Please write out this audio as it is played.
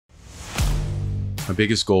My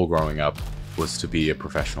biggest goal growing up was to be a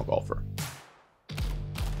professional golfer.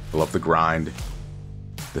 I love the grind,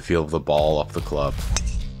 the feel of the ball off the club,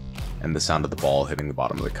 and the sound of the ball hitting the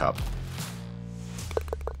bottom of the cup.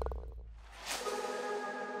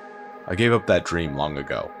 I gave up that dream long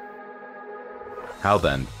ago. How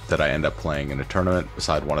then did I end up playing in a tournament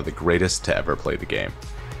beside one of the greatest to ever play the game?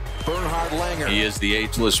 Bernhard Langer. He is the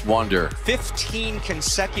ageless wonder. 15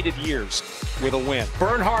 consecutive years with a win.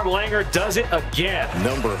 Bernhard Langer does it again.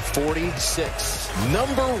 Number 46.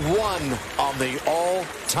 Number 1 on the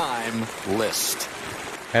all-time list.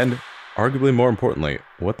 And arguably more importantly,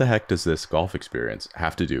 what the heck does this golf experience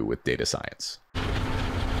have to do with data science?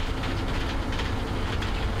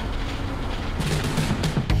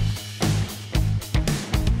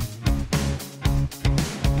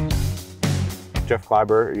 Jeff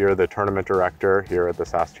Kleiber, you're the tournament director here at the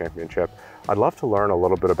SAS Championship. I'd love to learn a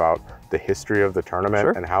little bit about the history of the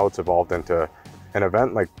tournament and how it's evolved into an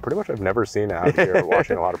event like pretty much I've never seen out here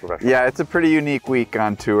watching a lot of professionals. Yeah, it's a pretty unique week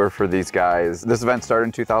on tour for these guys. This event started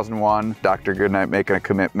in 2001. Dr. Goodnight making a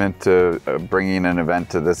commitment to bringing an event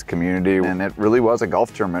to this community, and it really was a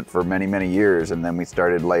golf tournament for many, many years. And then we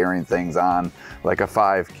started layering things on, like a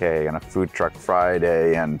 5K and a food truck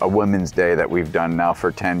Friday and a women's day that we've done now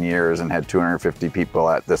for 10 years and had 250 people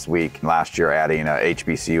at this week. Last year adding a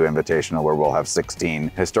HBCU Invitational where we'll have 16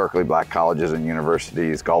 historically black colleges and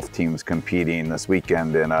universities, golf teams competing this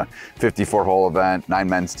weekend in a 54-hole event, 9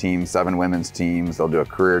 men's teams, 7 women's teams. They'll do a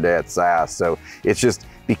career day at SAS. So it's just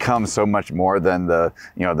become so much more than the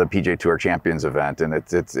PGA Tour Champions event, and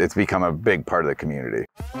it's become a big part of the community.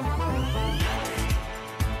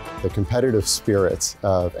 The competitive spirit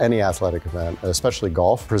of any athletic event, especially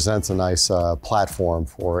golf, presents a nice platform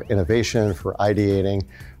for innovation, for ideating,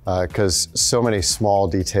 because so many small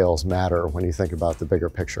details matter when you think about the bigger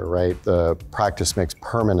picture, right? The practice makes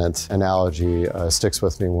permanent analogy sticks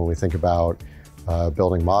with me when we think about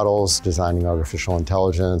building models, designing artificial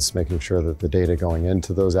intelligence, making sure that the data going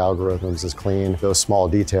into those algorithms is clean. Those small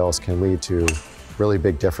details can lead to really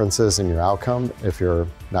big differences in your outcome if you're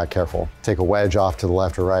not careful. Take a wedge off to the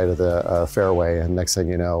left or right of the fairway, and next thing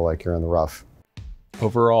you know, like you're in the rough.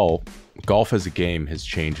 Overall, golf as a game has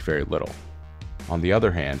changed very little. On the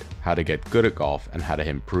other hand, how to get good at golf and how to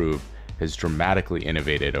improve has dramatically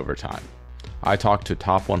innovated over time. I talked to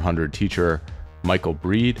top 100 teacher Michael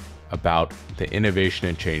Breed about the innovation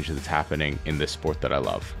and change that's happening in this sport that I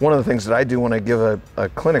love. One of the things that I do when I give a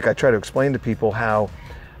clinic, I try to explain to people how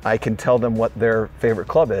I can tell them what their favorite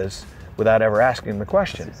club is without ever asking the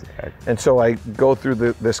question. And so I go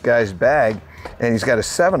through this guy's bag, and he's got a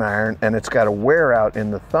 7-iron, and it's got a wear out in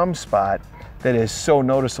the thumb spot that is so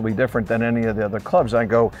noticeably different than any of the other clubs. I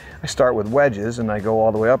start with wedges, and I go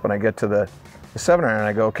all the way up, and I get to the 7-iron, and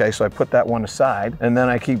I go, okay, so I put that one aside, and then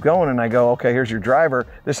I keep going, and I go, okay, here's your driver.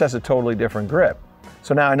 This has a totally different grip.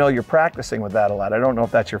 So now I know you're practicing with that a lot. I don't know if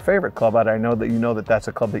that's your favorite club, but I know that you know that that's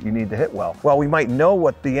a club that you need to hit well. Well, we might know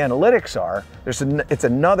what the analytics are. It's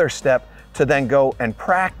another step to then go and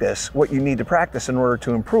practice what you need to practice in order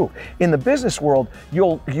to improve. In the business world,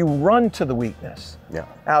 you run to the weakness. Yeah.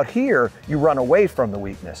 Out here, you run away from the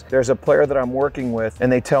weakness. There's a player that I'm working with,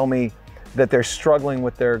 and they tell me that they're struggling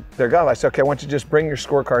with their golf. I say, okay, I want you to just bring your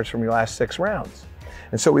scorecards from your last 6 rounds.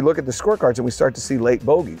 And so we look at the scorecards and we start to see late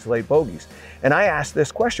bogeys. And I ask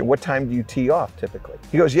this question, what time do you tee off typically?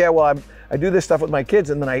 He goes, yeah, well, I do this stuff with my kids,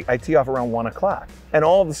 and then I tee off around 1 o'clock. And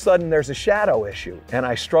all of a sudden there's a shadow issue, and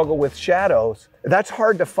I struggle with shadows. That's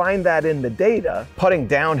hard to find that in the data. Putting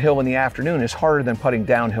downhill in the afternoon is harder than putting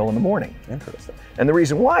downhill in the morning. Interesting. And the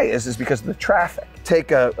reason why is because of the traffic.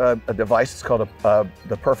 Take a device, it's called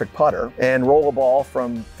the Perfect Putter, and roll a ball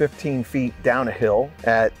from 15 feet down a hill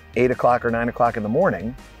at 8 o'clock or 9 o'clock in the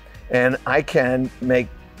morning, and I can make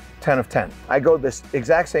 10 of 10. I go this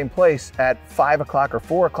exact same place at 5 o'clock or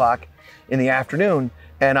 4 o'clock in the afternoon,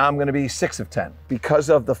 and I'm gonna be 6 of 10 because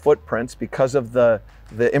of the footprints, because of the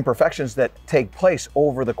imperfections that take place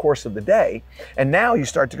over the course of the day. And now you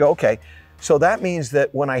start to go, okay, so that means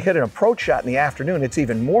that when I hit an approach shot in the afternoon, it's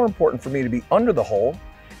even more important for me to be under the hole,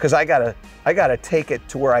 because I gotta take it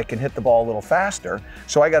to where I can hit the ball a little faster.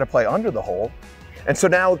 So I gotta play under the hole. And so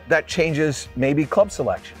now that changes maybe club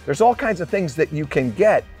selection. There's all kinds of things that you can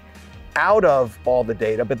get out of all the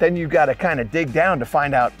data, but then you've got to kind of dig down to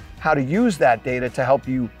find out how to use that data to help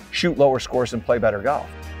you shoot lower scores and play better golf.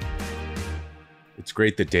 It's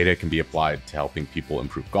great that data can be applied to helping people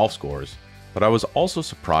improve golf scores, but I was also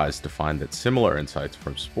surprised to find that similar insights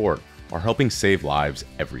from sport are helping save lives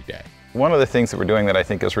every day. One of the things that we're doing that I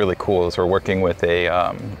think is really cool is we're working with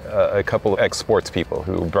a couple of ex-sports people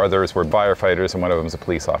who brothers were firefighters and one of them is a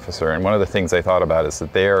police officer. And one of the things they thought about is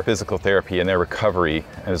that their physical therapy and their recovery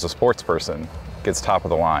as a sports person gets top of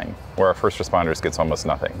the line, where our first responders gets almost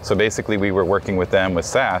nothing. So basically we were working with them with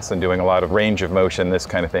SAS and doing a lot of range of motion, this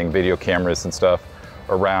kind of thing, video cameras and stuff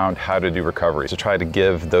around how to do recovery, to try to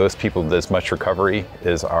give those people as much recovery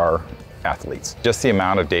as our athletes. Just the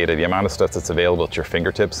amount of data, the amount of stuff that's available at your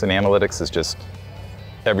fingertips in analytics is just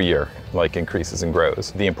every year like increases and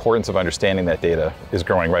grows. The importance of understanding that data is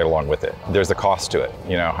growing right along with it. There's a cost to it.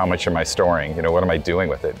 You know, how much am I storing? You know, what am I doing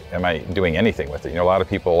with it? Am I doing anything with it? You know, a lot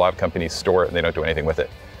of companies store it and they don't do anything with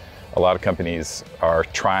it. A lot of companies are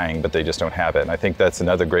trying, but they just don't have it. And I think that's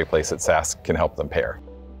another great place that SAS can help them pair.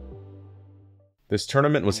 This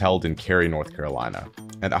tournament was held in Cary, North Carolina,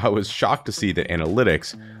 and I was shocked to see that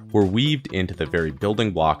analytics were weaved into the very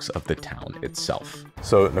building blocks of the town itself.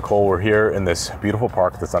 So Nicole, we're here in this beautiful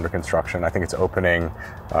park that's under construction. I think it's opening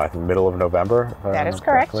the middle of November. That is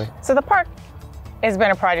correct. Correctly. So the park has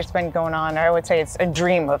been a project that's been going on, or I would say it's a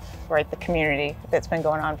dream of the community that's been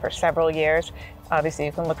going on for several years. Obviously,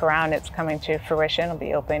 you can look around, it's coming to fruition. It'll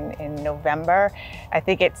be open in November. I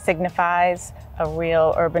think it signifies a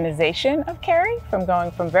real urbanization of Cary, from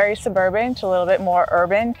going from very suburban to a little bit more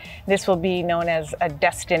urban. This will be known as a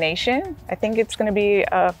destination. I think it's going to be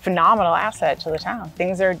a phenomenal asset to the town.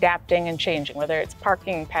 Things are adapting and changing, whether it's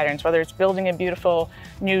parking patterns, whether it's building a beautiful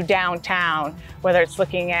new downtown, whether it's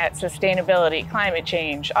looking at sustainability, climate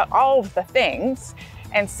change, all of the things.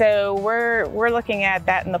 And so we're looking at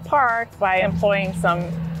that in the park by employing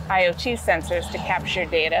some IoT sensors to capture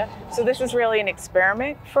data. So this is really an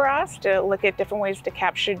experiment for us to look at different ways to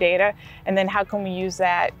capture data, and then how can we use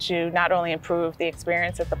that to not only improve the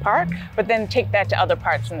experience at the park, but then take that to other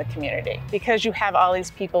parts in the community. Because you have all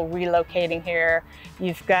these people relocating here,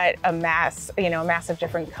 you've got a mass of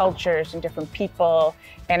different cultures and different people,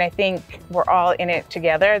 and I think we're all in it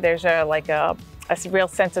together. There's a real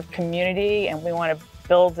sense of community, and we want to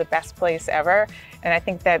build the best place ever. And I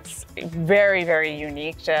think that's very, very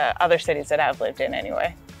unique to other cities that I've lived in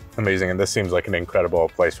anyway. Amazing, and this seems like an incredible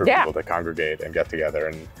place for people to congregate and get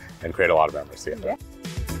together and create a lot of memories together.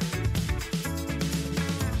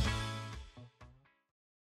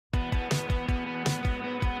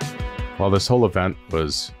 While this whole event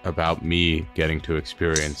was about me getting to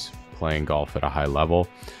experience playing golf at a high level,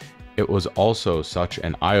 it was also such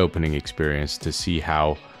an eye-opening experience to see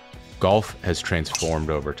how golf has transformed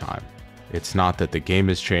over time. It's not that the game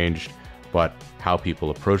has changed, but how people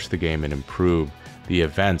approach the game and improve the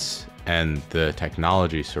events and the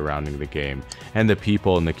technology surrounding the game and the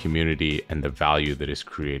people in the community and the value that is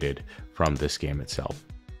created from this game itself.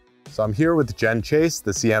 So I'm here with Jen Chase,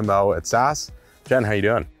 the CMO at SAS. Jen, how you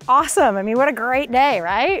doing? Awesome. I mean, what a great day,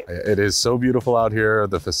 right? It is so beautiful out here.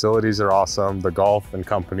 The facilities are awesome. The golf and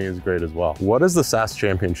company is great as well. What does the SAS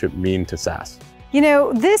Championship mean to SAS? You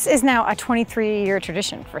know, this is now a 23-year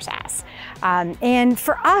tradition for SAS. And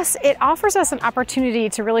for us, it offers us an opportunity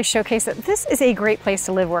to really showcase that this is a great place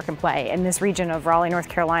to live, work, and play in this region of Raleigh, North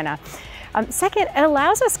Carolina. Second, it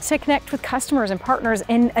allows us to connect with customers and partners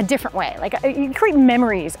in a different way. Like, you can create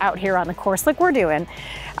memories out here on the course like we're doing.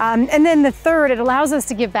 And then the third, it allows us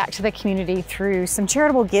to give back to the community through some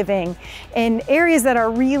charitable giving in areas that are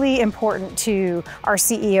really important to our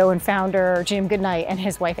CEO and founder, Jim Goodnight, and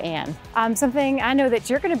his wife, Ann. Something I know that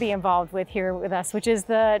you're going to be involved with here with us, which is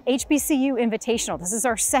the HBCU Invitational. This is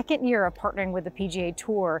our second year of partnering with the PGA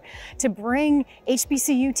Tour to bring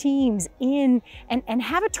HBCU teams in and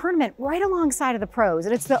have a tournament right alongside of the pros.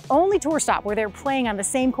 And it's the only tour stop where they're playing on the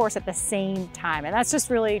same course at the same time. And that's just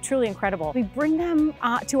really, truly incredible. We bring them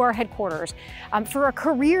to our headquarters for a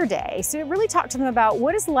career day. So really talk to them about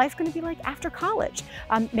what is life going to be like after college.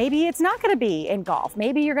 Maybe it's not going to be in golf.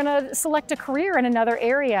 Maybe you're going to select a career in another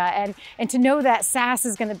area, and to know that SAS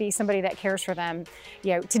is going to be somebody that cares for them,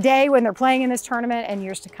 you know, today when they're playing in this tournament and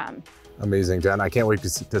years to come. Amazing, Jen. I can't wait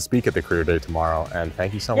to speak at the career day tomorrow. And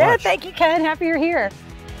thank you so much. Yeah, thank you, Ken. Happy you're here.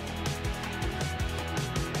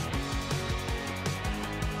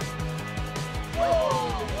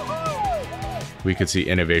 We could see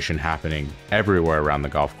innovation happening everywhere around the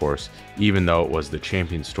golf course, even though it was the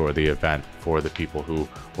Champions Tour, the event for the people who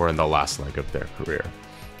were in the last leg of their career.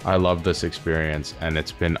 I love this experience, and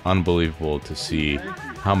it's been unbelievable to see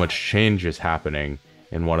how much change is happening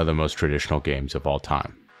in one of the most traditional games of all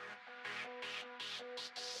time.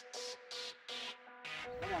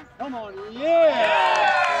 Come on,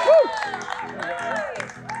 yeah! Woo!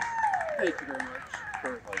 Thank you very much.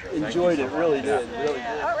 Enjoyed it, really did, really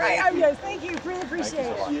did. All right, guys, thank you, really appreciate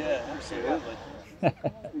it. Yeah, absolutely.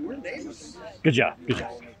 We're neighbors. Good job, good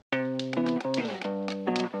job.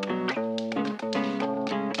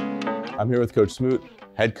 I'm here with Coach Smoot,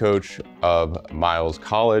 head coach of Miles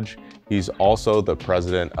College. He's also the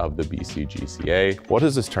president of the BCGCA. What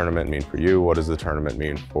does this tournament mean for you? What does the tournament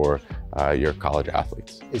mean for your college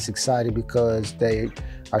athletes? It's exciting because they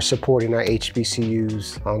are supporting our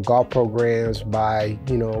HBCUs on golf programs by,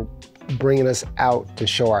 bringing us out to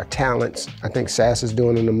show our talents. I think SAS is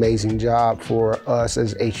doing an amazing job for us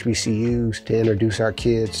as HBCUs to introduce our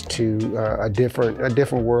kids to a different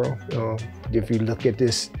world. If you look at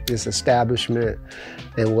this establishment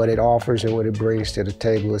and what it offers and what it brings to the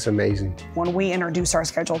table, it's amazing. When we introduce our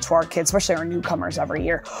schedule to our kids, especially our newcomers every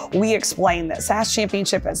year, we explain that SAS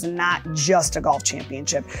Championship is not just a golf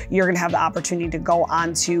championship. You're gonna have the opportunity to go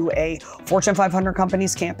onto a Fortune 500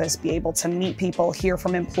 company's campus, be able to meet people, hear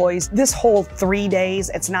from employees. This whole 3 days,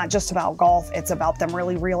 it's not just about golf, it's about them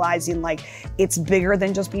really realizing like it's bigger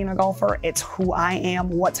than just being a golfer. It's who I am,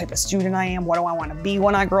 what type of student I am, what do I wanna be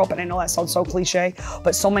when I grow up, and I know that sounds so cliche,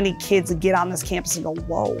 but so many kids get on this campus and go,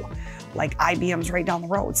 whoa, like IBM's right down the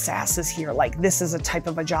road, SAS is here, like this is a type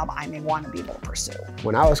of a job I may want to be able to pursue.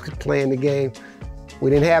 When I was playing the game, we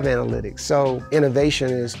didn't have analytics, so innovation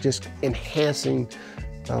is just enhancing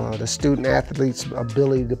the student athlete's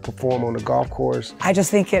ability to perform on the golf course. I just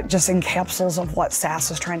think it just encapsulates of what SAS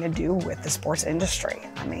is trying to do with the sports industry.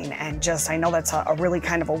 I mean, and just, I know that's a really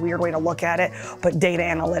kind of a weird way to look at it, but data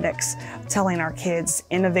analytics, telling our kids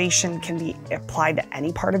innovation can be applied to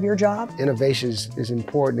any part of your job. Innovation is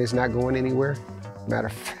important, it's not going anywhere. Matter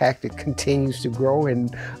of fact, it continues to grow,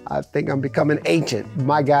 and I think I'm becoming ancient.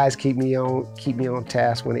 My guys keep me on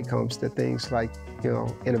task when it comes to things like,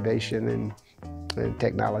 innovation and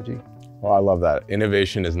technology. Well, I love that.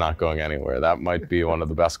 Innovation is not going anywhere. That might be one of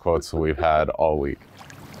the best quotes we've had all week.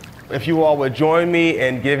 If you all would join me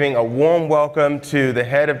in giving a warm welcome to the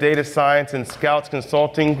head of data science and Scouts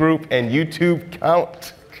Consulting Group and YouTube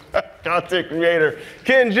content creator,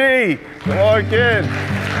 Ken G. Come on, Ken.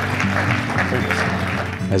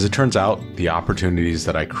 As it turns out, the opportunities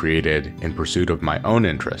that I created in pursuit of my own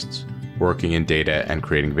interests, working in data and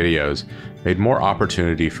creating videos, made more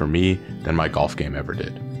opportunity for me than my golf game ever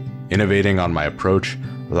did. Innovating on my approach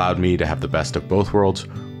allowed me to have the best of both worlds,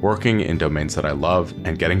 working in domains that I love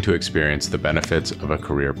and getting to experience the benefits of a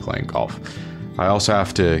career playing golf. I also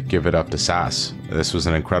have to give it up to SAS. This was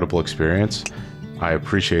an incredible experience. I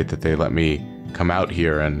appreciate that they let me come out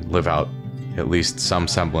here and live out at least some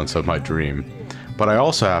semblance of my dream. But I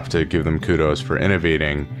also have to give them kudos for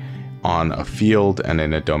innovating on a field and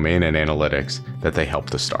in a domain in analytics that they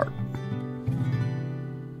helped to start.